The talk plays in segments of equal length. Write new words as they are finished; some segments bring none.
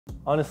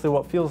Honestly,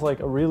 what feels like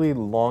a really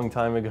long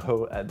time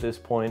ago at this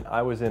point,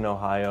 I was in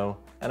Ohio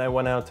and I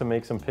went out to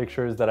make some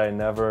pictures that I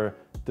never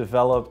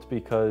developed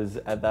because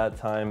at that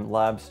time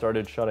labs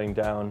started shutting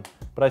down.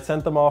 But I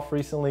sent them off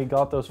recently,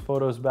 got those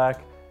photos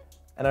back,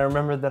 and I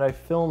remembered that I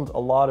filmed a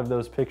lot of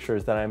those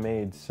pictures that I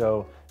made.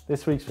 So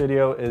this week's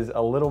video is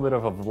a little bit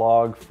of a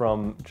vlog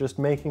from just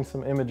making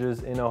some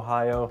images in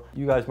Ohio.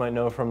 You guys might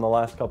know from the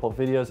last couple of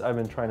videos, I've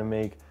been trying to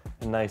make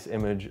a nice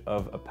image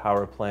of a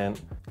power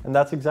plant. And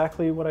that's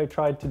exactly what I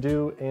tried to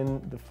do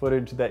in the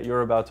footage that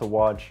you're about to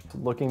watch.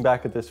 Looking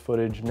back at this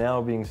footage,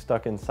 now being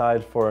stuck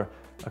inside for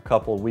a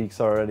couple weeks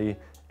already,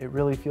 it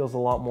really feels a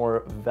lot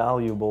more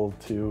valuable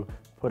to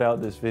put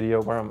out this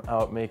video where I'm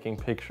out making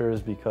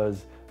pictures,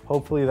 because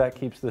hopefully that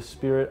keeps the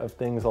spirit of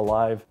things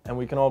alive and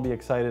we can all be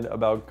excited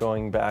about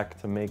going back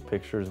to make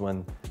pictures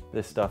when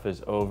this stuff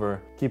is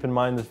over. Keep in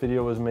mind this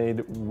video was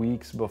made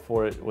weeks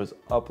before it was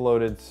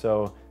uploaded,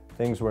 so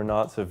things were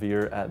not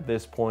severe at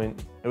this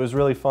point. It was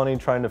really funny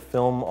trying to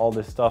film all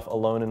this stuff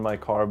alone in my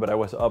car, but I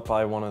was up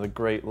by one of the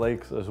Great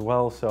Lakes as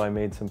well, so I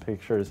made some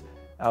pictures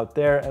out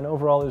there, and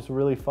overall it was a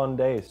really fun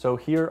day. So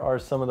here are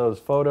some of those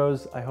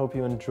photos. I hope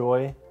you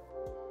enjoy.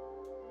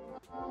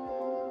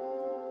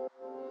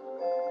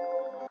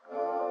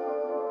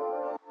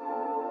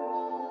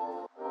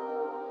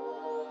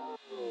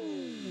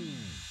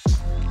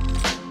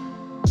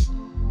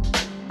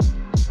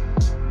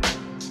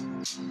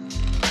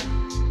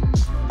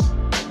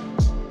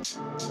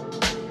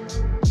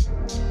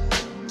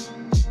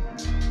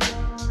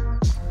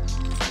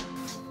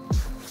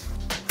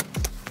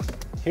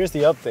 Here's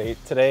the update.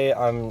 Today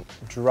I'm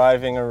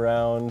driving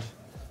around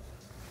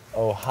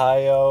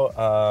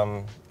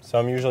Ohio. So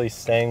I'm usually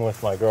staying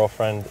with my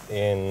girlfriend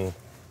in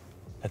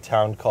a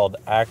town called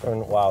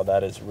Akron. Wow,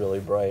 that is really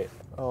bright.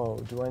 Oh,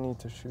 do I need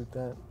to shoot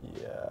that?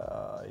 Yeah,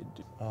 I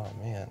do. Oh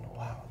man,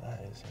 wow,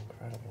 that is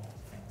incredible.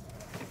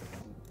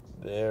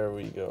 There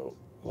we go.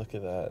 Look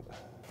at that.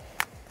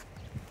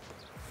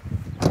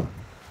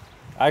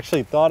 I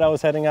actually thought I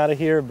was heading out of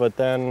here, but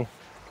then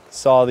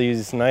saw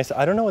these nice,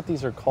 I don't know what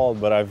these are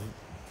called, but I've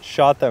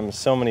shot them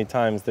so many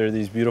times. They're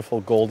these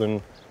beautiful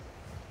golden.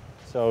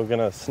 So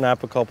gonna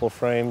snap a couple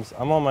frames.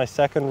 I'm on my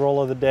second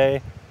roll of the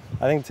day.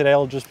 I think today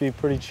will just be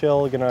pretty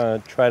chill.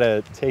 Gonna try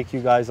to take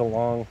you guys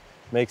along,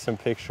 make some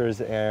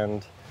pictures,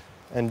 and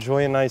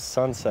enjoy a nice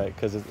sunset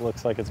because it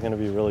looks like it's gonna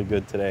be really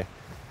good today.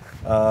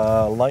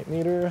 Light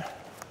meter.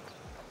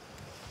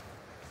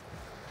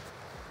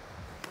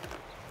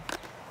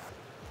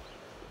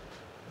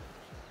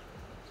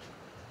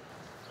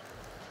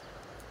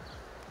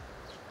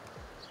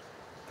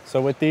 So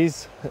with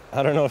these,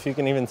 I don't know if you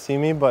can even see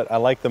me, but I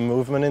like the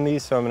movement in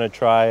these, so I'm gonna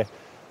try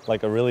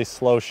like a really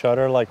slow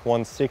shutter, like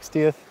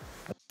 1/60th.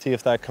 Let's see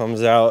if that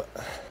comes out.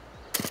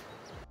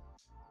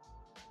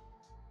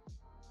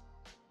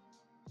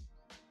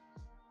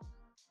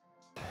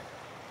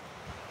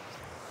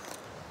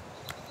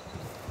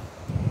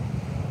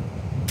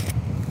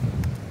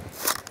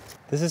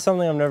 This is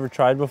something I've never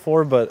tried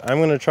before, but I'm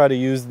gonna try to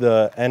use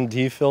the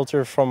ND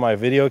filter from my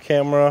video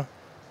camera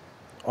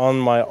on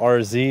my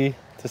RZ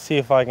to see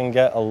if I can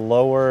get a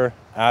lower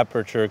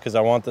aperture, because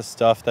I want the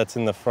stuff that's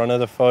in the front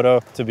of the photo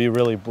to be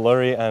really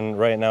blurry, and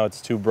right now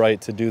it's too bright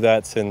to do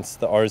that since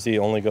the RZ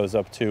only goes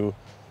up to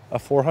a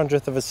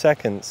 400th of a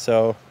second.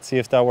 So see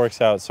if that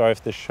works out. Sorry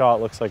if this shot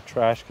looks like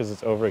trash because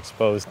it's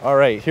overexposed. All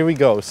right, here we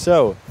go.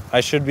 So I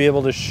should be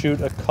able to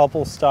shoot a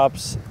couple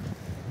stops.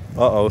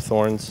 Uh-oh,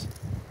 thorns.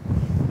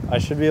 I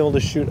should be able to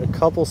shoot a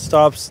couple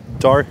stops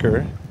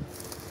darker.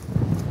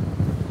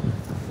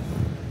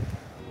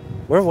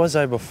 Where was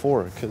I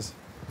before? Because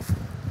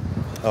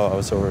oh, I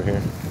was over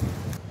here.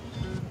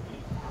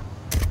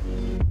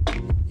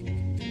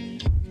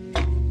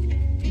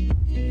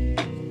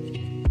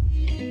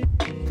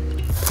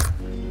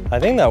 I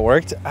think that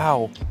worked.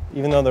 Ow.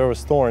 Even though there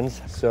was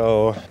thorns.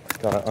 So,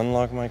 gotta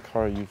unlock my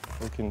car, you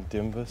freaking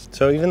dimbus.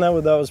 So even that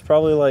was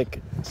probably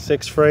like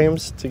 6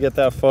 frames to get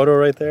that photo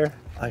right there.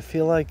 I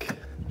feel like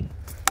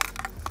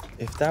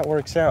if that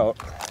works out,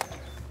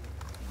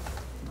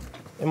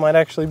 it might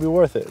actually be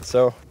worth it.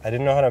 So I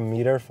didn't know how to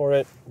meter for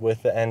it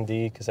with the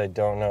ND because I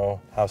don't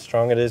know how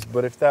strong it is,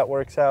 but if that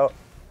works out,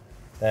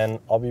 then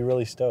I'll be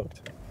really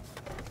stoked.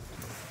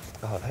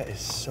 Oh, that is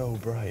so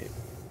bright.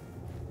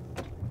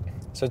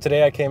 So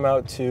today I came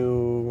out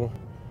to,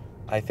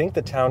 I think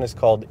the town is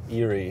called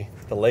Erie.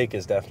 The lake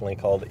is definitely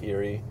called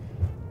Erie.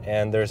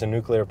 And there's a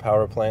nuclear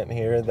power plant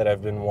here that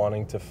I've been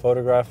wanting to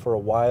photograph for a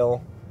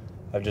while.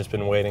 I've just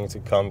been waiting to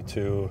come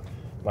to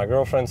my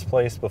girlfriend's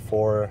place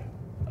before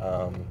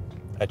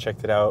I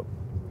checked it out.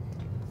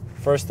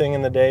 First thing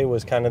in the day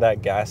was kind of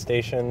that gas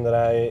station that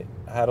I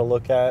had a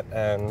look at,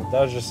 and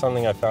that was just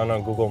something I found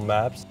on Google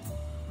Maps.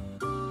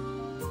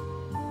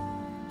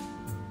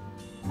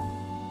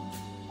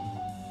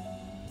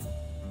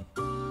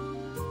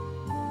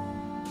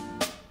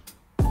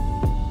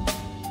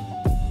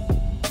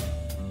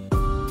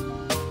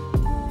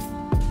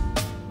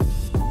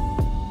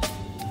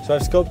 So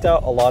I've scoped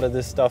out a lot of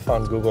this stuff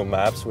on Google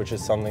Maps, which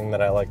is something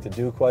that I like to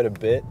do quite a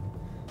bit.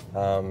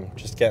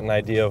 just get an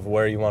idea of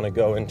where you want to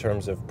go in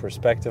terms of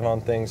perspective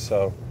on things.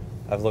 So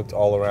I've looked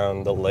all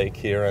around the lake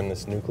here and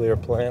this nuclear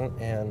plant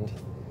and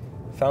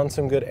found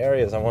some good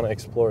areas I want to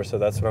explore. So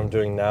that's what I'm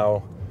doing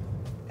now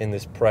in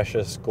this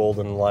precious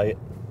golden light.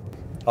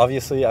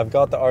 Obviously, I've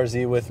got the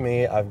RZ with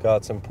me. I've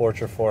got some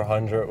Portra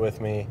 400 with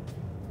me.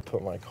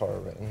 Put my car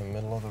right in the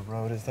middle of the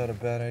road. Is that a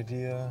bad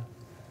idea?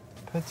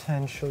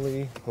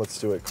 Potentially. Let's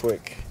do it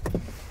quick.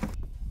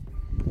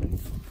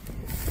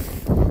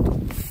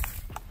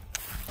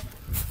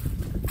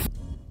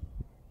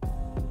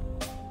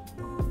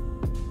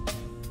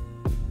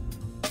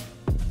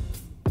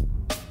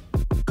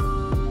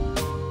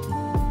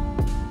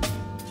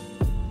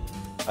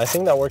 I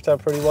think that worked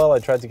out pretty well. I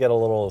tried to get a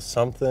little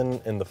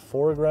something in the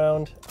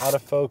foreground out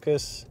of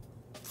focus,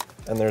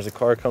 and there's a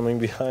car coming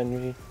behind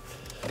me.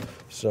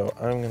 So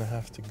I'm gonna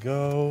have to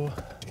go.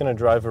 I'm just gonna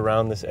drive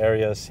around this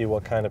area, see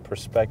what kind of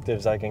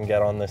perspectives I can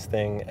get on this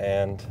thing.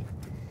 And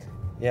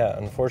yeah,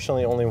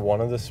 unfortunately only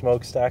one of the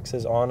smokestacks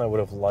is on. I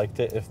would have liked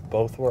it if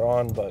both were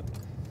on, but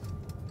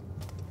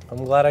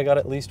I'm glad I got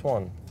at least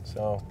one.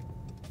 So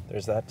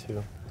there's that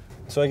too.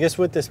 So I guess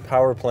with this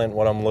power plant,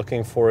 what I'm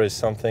looking for is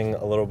something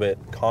a little bit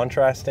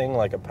contrasting.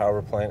 Like a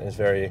power plant is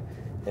very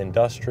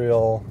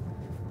industrial,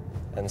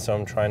 and so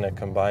I'm trying to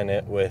combine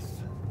it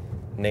with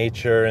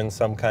nature in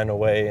some kind of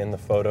way in the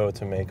photo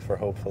to make for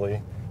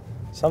hopefully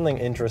something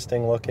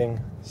interesting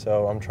looking.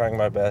 So I'm trying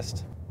my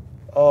best.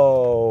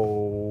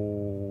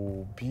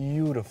 Oh,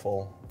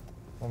 beautiful.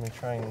 Let me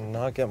try and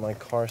not get my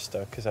car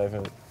stuck because I have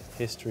a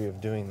history of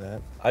doing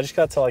that. I just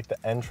got to like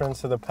the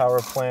entrance of the power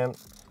plant.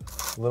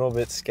 A little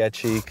bit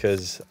sketchy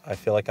because I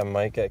feel like I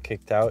might get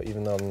kicked out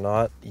even though I'm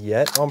not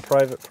yet on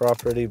private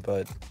property,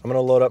 but I'm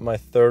gonna load up my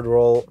third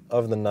roll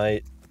of the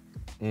night.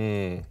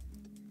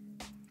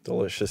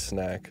 Delicious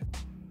snack.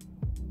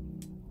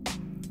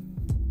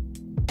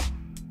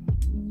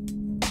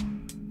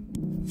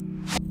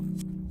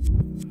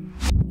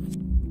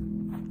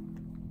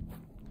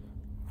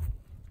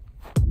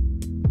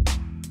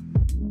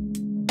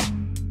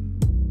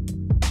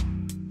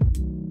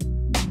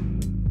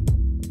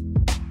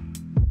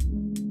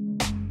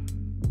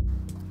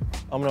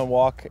 I'm gonna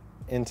walk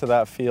into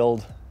that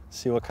field,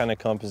 see what kind of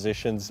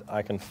compositions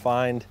I can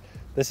find.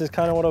 This is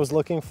kind of what I was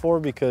looking for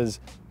because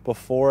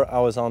before I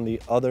was on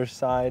the other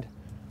side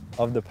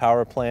of the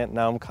power plant.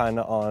 Now I'm kind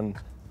of on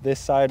this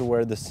side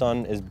where the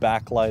sun is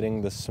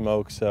backlighting the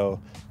smoke, so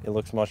it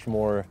looks much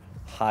more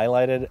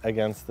highlighted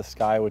against the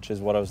sky, which is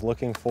what I was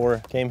looking for.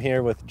 Came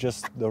here with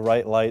just the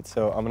right light,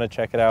 so I'm gonna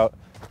check it out,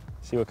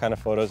 see what kind of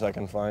photos I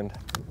can find.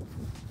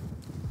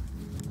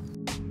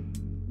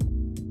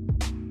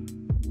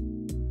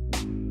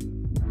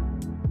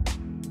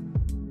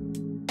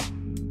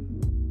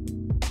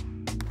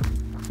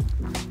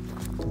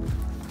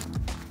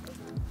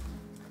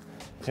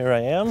 Here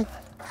I am.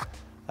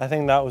 I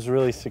think that was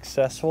really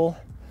successful.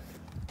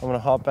 I'm gonna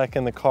hop back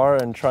in the car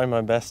and try my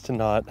best to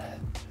not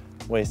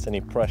waste any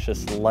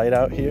precious light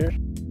out here.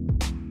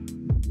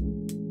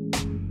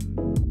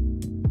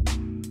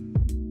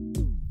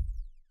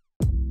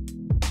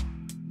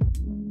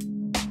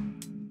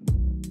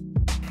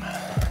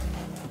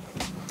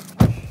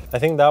 I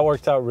think that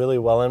worked out really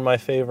well in my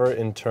favor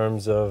in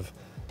terms of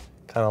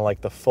kind of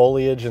like the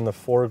foliage in the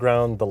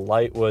foreground. The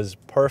light was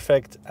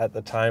perfect at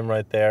the time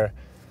right there.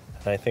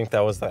 And I think that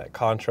was that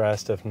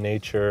contrast of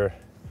nature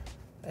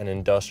and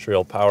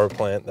industrial power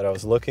plant that I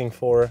was looking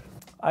for.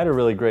 I had a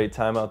really great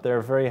time out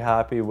there, very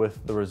happy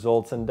with the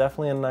results, and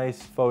definitely a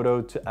nice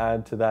photo to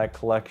add to that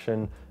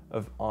collection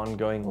of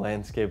ongoing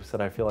landscapes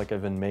that I feel like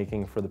I've been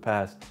making for the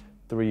past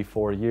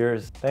 3-4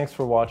 years. Thanks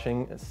for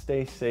watching,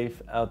 stay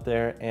safe out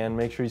there, and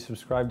make sure you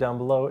subscribe down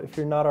below if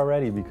you're not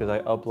already, because I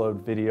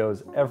upload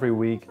videos every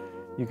week.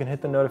 You can hit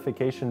the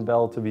notification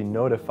bell to be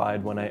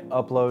notified when I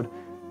upload,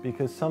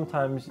 because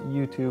sometimes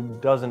YouTube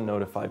doesn't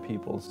notify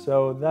people.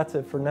 So that's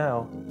it for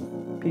now.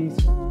 Peace.